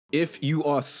If you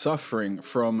are suffering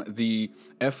from the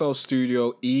FL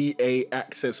Studio EA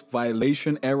access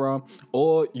violation error,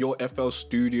 or your FL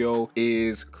Studio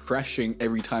is crashing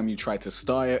every time you try to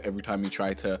start it, every time you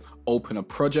try to open a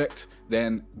project,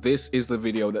 then this is the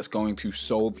video that's going to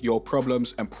solve your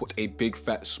problems and put a big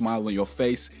fat smile on your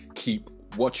face. Keep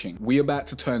watching. We're about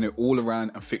to turn it all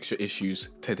around and fix your issues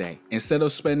today. Instead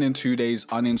of spending 2 days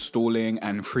uninstalling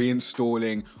and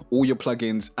reinstalling all your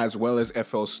plugins as well as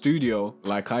FL Studio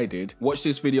like I did, watch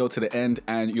this video to the end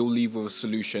and you'll leave with a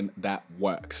solution that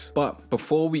works. But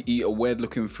before we eat a weird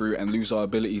looking fruit and lose our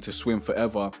ability to swim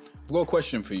forever, I've got a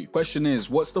question for you. Question is,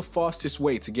 what's the fastest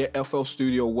way to get FL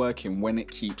Studio working when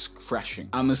it keeps crashing?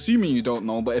 I'm assuming you don't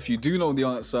know, but if you do know the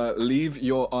answer, leave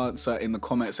your answer in the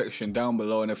comment section down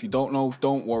below. And if you don't know,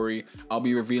 don't worry, I'll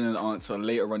be revealing the answer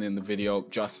later on in the video.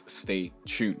 Just stay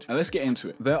tuned. Now let's get into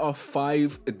it. There are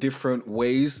 5 different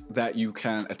ways that you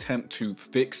can attempt to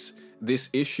fix this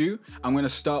issue. I'm going to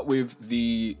start with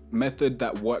the method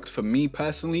that worked for me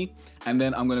personally, and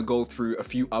then I'm going to go through a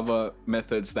few other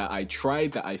methods that I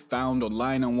tried, that I found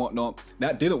online and whatnot,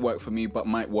 that didn't work for me but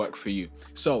might work for you.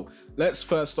 So let's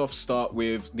first off start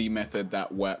with the method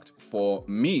that worked for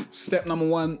me. Step number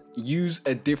 1, use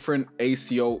a different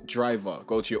ACO driver.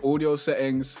 Go to your audio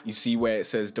settings, you see where it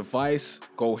says device,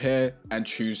 go here and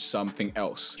choose something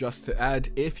else. Just to add,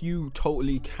 if you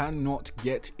totally cannot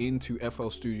get into FL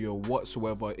Studio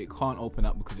whatsoever, it can't open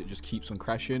up because it just keeps on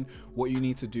crashing, what you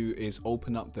need to do is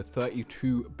open up the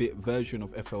 32-bit version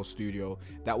of FL Studio.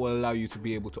 That will allow you to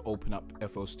be able to open up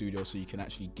FL Studio so you can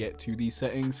actually get to these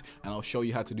settings, and I'll show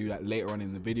you how to do that later on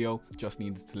in the video. Just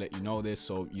needed to let you know this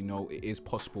so you know it is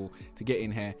possible to get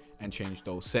in here and change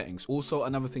those settings. Also,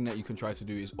 another thing that you can try to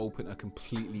do is open a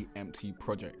completely empty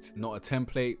project, not a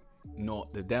template,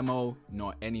 not the demo,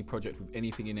 not any project with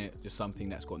anything in it, just something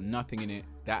that's got nothing in it.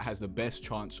 That has the best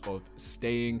chance of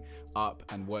staying up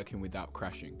and working without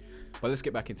crashing. But let's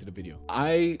get back into the video.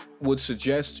 I would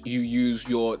suggest you use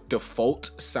your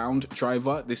default sound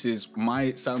driver. This is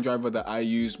my sound driver that I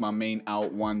use, my main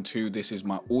out 1, 2. This is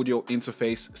my audio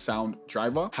interface sound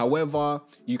driver. However,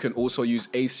 you can also use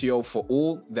ACO for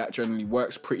all. That generally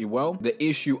works pretty well. The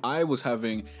issue I was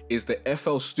having is the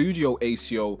FL Studio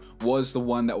ACO was the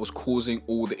one that was causing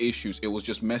all the issues. It was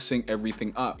just messing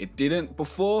everything up. It didn't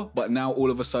before, but now all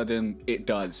of a sudden it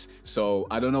does. So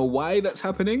I don't know why that's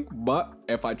happening, but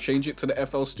if I change it to the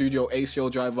FL Studio ACO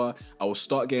driver, I will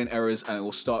start getting errors and it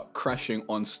will start crashing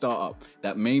on startup.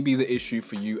 That may be the issue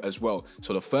for you as well.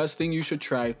 So the first thing you should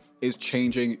try is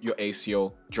changing your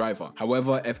ACO driver.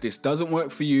 However, if this doesn't work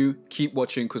for you, keep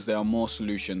watching because there are more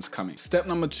solutions coming. Step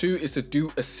number 2 is to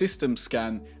do a system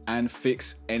scan and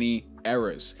fix any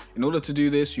errors. In order to do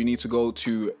this, you need to go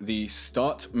to the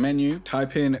start menu,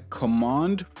 type in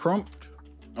command prompt,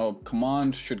 or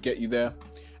command should get you there,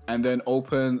 and then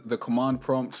open the command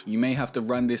prompt. You may have to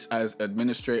run this as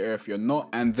administrator if you're not,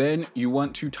 and then you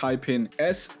want to type in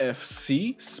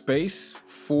sfc space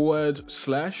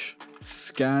 /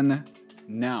 scan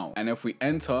now. And if we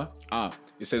enter,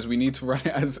 it says we need to run it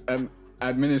as an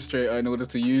administrator in order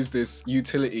to use this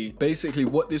utility. Basically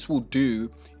what this will do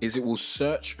is it will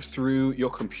search through your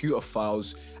computer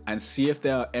files and see if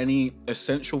there are any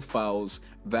essential files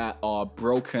that are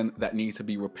broken that need to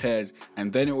be repaired,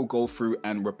 and then it will go through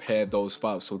and repair those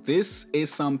files. So this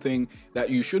is something that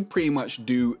you should pretty much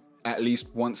do at least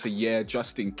once a year,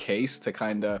 just in case, to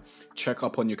kind of check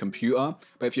up on your computer.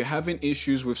 But if you're having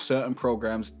issues with certain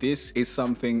programs, this is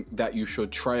something that you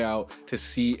should try out to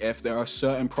see if there are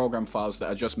certain program files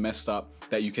that are just messed up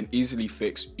that you can easily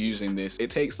fix using this. It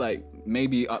takes like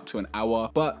maybe up to an hour,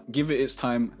 but give it its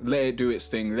time, let it do its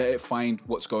thing, let it find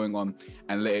what's going on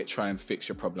and let it try and fix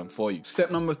your problem for you.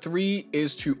 Step number 3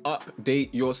 is to update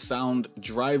your sound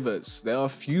drivers. There are a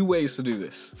few ways to do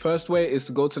this. First way is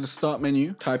to go to the start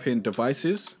menu, type in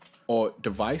devices or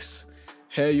device.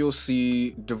 Here you'll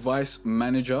see device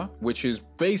manager, which is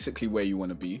basically where you want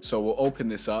to be. So we'll open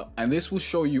this up and this will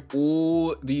show you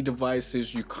all the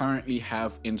devices you currently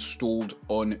have installed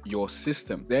on your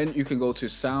system. Then you can go to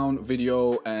sound,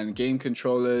 video and game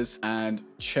controllers and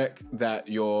check that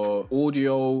your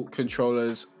audio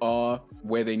controllers are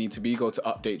where they need to be. Go to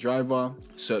update driver,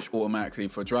 search automatically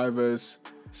for drivers,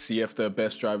 see if the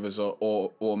best drivers are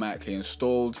all automatically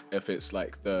installed, if it's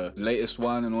like the latest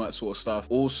one and all that sort of stuff.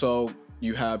 Also,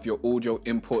 you have your audio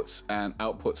inputs and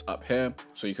outputs up here,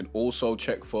 so you can also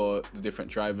check for the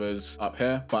different drivers up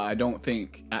here. But I don't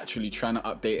think actually trying to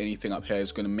update anything up here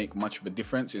is going to make much of a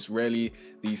difference. It's really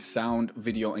the sound,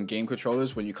 video and game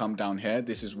controllers. When you come down here,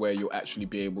 this is where you'll actually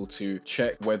be able to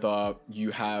check whether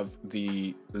you have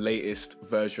the latest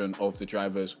version of the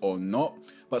drivers or not.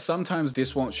 but sometimes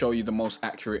this won't show you the most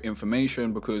accurate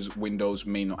information because Windows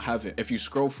may not have it. If you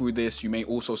scroll through this, you may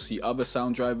also see other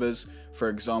sound drivers. For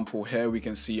example, here we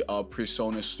can see our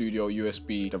PreSonus Studio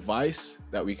USB device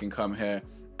that we can come here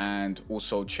and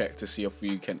also check to see if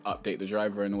we can update the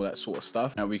driver and all that sort of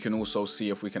stuff. And we can also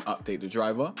see if we can update the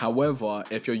driver. However,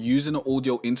 if you're using an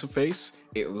audio interface,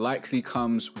 it likely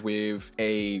comes with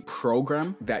a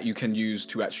program that you can use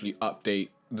to actually update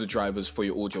the drivers for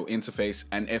your audio interface.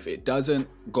 And if it doesn't,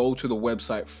 go to the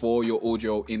website for your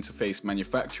audio interface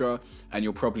manufacturer and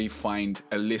you'll probably find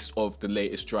a list of the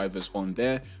latest drivers on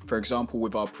there. For example,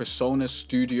 with our PreSonus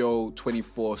Studio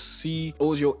 24C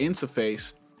audio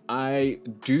interface, I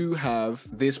do have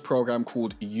this program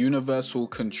called Universal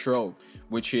Control,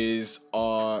 which is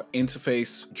our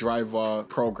interface driver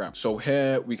program. So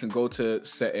here we can go to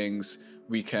settings,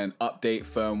 we can update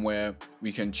firmware,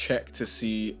 we can check to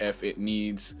see if it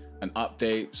needs an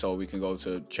update. So we can go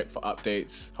to check for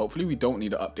updates. Hopefully we don't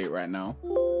need an update right now.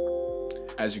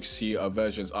 As you can see, our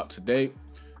version's up to date.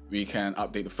 We can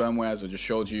update the firmware as I just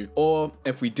showed you. Or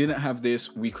if we didn't have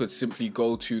this, we could simply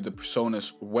go to the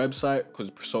PreSonus website, because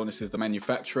PreSonus is the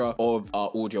manufacturer of our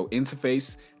audio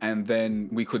interface, and then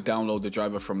we could download the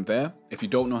driver from there. If you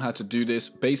don't know how to do this,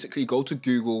 basically go to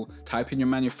Google, type in your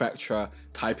manufacturer,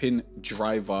 type in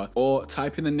driver, or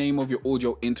type in the name of your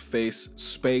audio interface,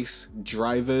 space,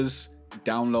 drivers,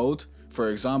 download. For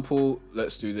example,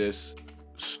 let's do this,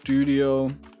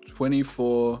 Studio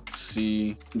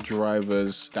 24C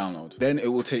drivers download. Then it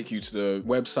will take you to the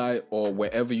website or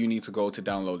wherever you need to go to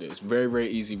download it. It's very,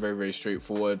 very easy, very, very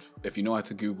straightforward. If you know how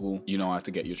to Google, you know how to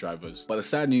get your drivers. But the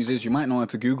sad news is you might know how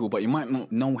to Google, but you might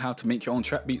not know how to make your own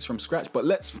trap beats from scratch. But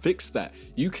let's fix that.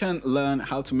 You can learn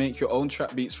how to make your own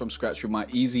trap beats from scratch with my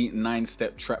easy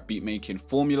 9-step trap beat making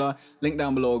formula. Link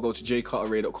down below, go to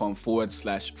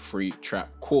jcarterray.com/free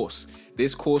trap course.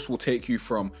 This course will take you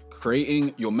from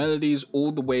creating your melodies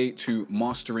all the way to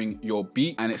mastering your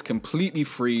beat, and it's completely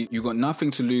free. You got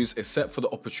nothing to lose except for the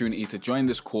opportunity to join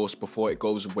this course before it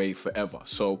goes away forever.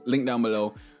 So link down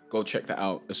below, go check that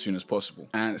out as soon as possible.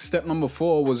 And step number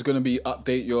 4 was going to be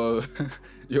update your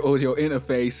your audio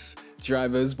interface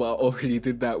drivers, but I already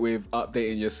did that with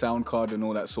updating your sound card and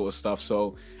all that sort of stuff.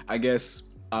 So I guess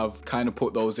I've kind of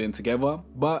put those in together,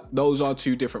 but those are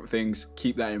 2 different things.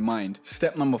 Keep that in mind.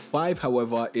 Step number 5,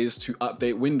 however, is to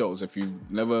update Windows. If you've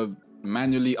never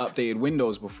manually updated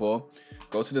Windows before,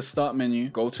 go to the start menu,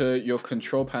 go to your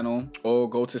control panel, or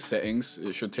go to settings.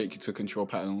 It should take you to control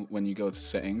panel when you go to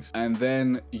settings, and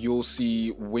then you'll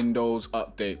see Windows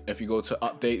update. If you go to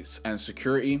updates and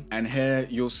security, and here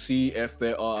you'll see if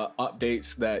there are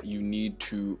updates that you need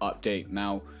to update.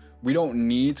 Now, we don't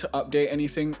need to update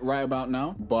anything right about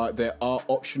now, but there are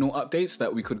optional updates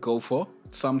that we could go for.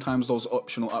 Sometimes those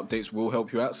optional updates will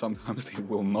help you out, sometimes they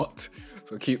will not.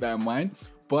 So keep that in mind.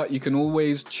 But you can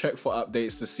always check for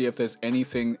updates to see if there's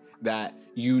anything that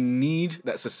you need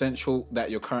that's essential that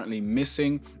you're currently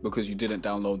missing because you didn't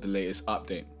download the latest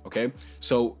update. Okay,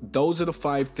 so those are the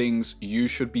 5 things you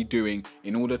should be doing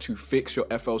in order to fix your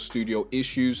FL Studio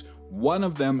issues. One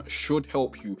of them should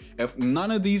help you. If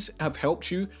none of these have helped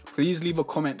you, please leave a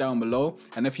comment down below.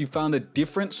 And if you found a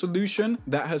different solution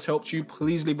that has helped you,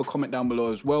 please leave a comment down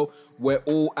below as well. We're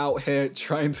all out here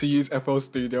trying to use FL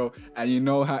Studio, and you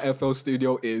know how FL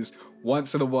Studio is.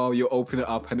 Once in a while you open it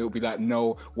up and it'll be like,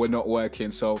 no, we're not working.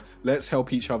 So let's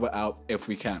help each other out if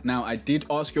we can. Now, I did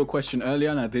ask you a question earlier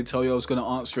and I did tell you I was going to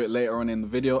answer it later on in the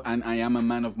video, and I am a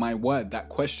man of my word. That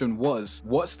question was,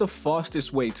 what's the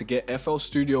fastest way to get FL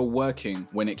Studio working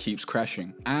when it keeps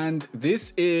crashing? And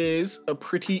this is a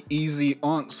pretty easy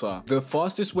answer. The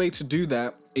fastest way to do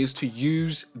that is to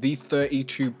use the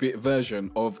 32-bit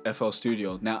version of FL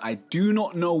Studio. Now, I do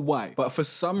not know why, but for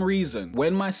some reason,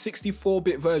 when my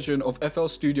 64-bit version of FL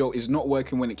Studio is not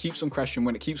working, when it keeps on crashing,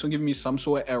 when it keeps on giving me some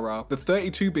sort of error, the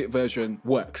 32-bit version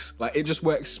works. Like, it just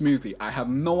works smoothly. I have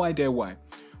no idea why.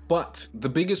 But the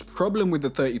biggest problem with the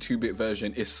 32-bit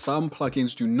version is some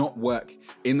plugins do not work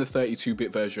in the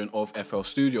 32-bit version of FL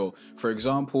Studio. For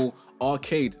example,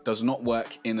 Arcade does not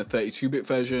work in the 32-bit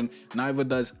version, neither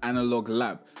does Analog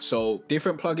Lab. So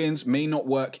different plugins may not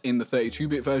work in the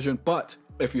 32-bit version, but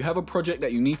if you have a project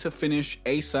that you need to finish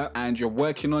ASAP and you're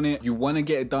working on it, you want to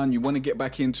get it done, you want to get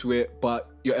back into it,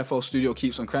 but your FL Studio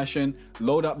keeps on crashing,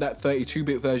 load up that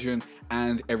 32-bit version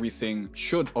and everything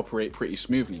should operate pretty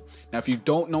smoothly. Now, if you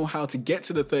don't know how to get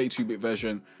to the 32-bit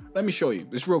version, let me show you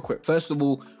this real quick. First of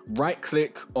all, right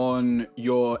click on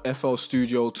your FL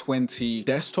Studio 20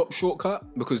 desktop shortcut,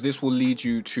 because this will lead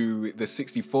you to the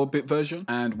 64-bit version.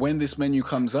 And when this menu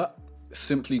comes up,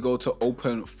 simply go to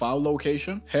open file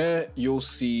location. Here you'll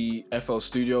see FL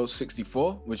Studio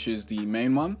 64, which is the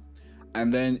main one.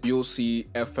 And then you'll see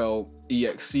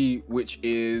FL-EXE, which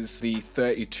is the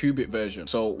 32-bit version.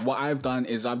 So what I've done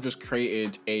is I've just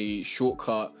created a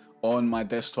shortcut on my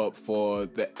desktop for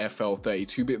the FL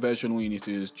 32-bit version. All you need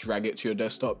to do is drag it to your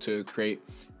desktop to create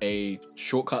a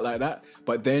shortcut like that.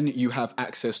 But then you have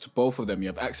access to both of them. You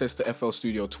have access to FL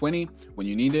Studio 20 when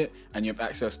you need it, and you have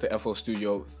access to FL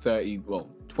Studio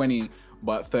 20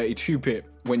 but 32-bit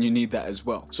when you need that as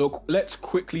well. So let's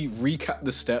quickly recap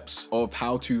the steps of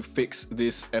how to fix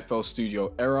this FL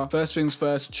Studio error. First things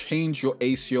first, change your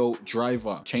ACO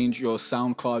driver, change your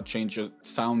sound card, change your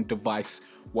sound device,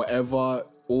 whatever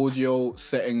audio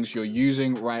settings you're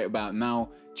using right about now,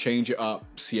 change it up,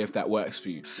 see if that works for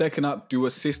you. Second up, do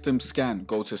a system scan.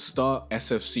 Go to Start,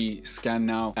 SFC, Scan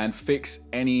Now, and fix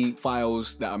any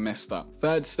files that are messed up.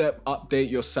 Third step,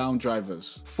 update your sound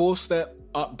drivers. Fourth step,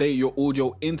 update your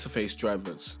audio interface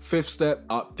drivers. Fifth step,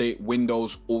 update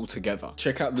Windows altogether.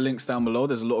 Check out the links down below.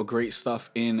 There's a lot of great stuff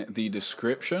in the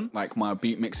description, like my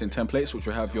beat mixing templates, which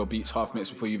will have your beats half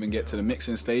mixed before you even get to the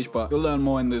mixing stage, but you'll learn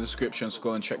more in the description, so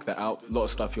go and check that out. A lot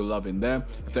of stuff you'll love in there.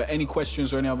 If there are any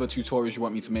questions or any other tutorials you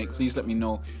want me to make, please let me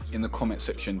know in the comment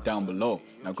section down below.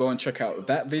 Now go and check out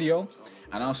that video,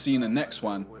 and I'll see you in the next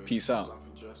one. Peace out.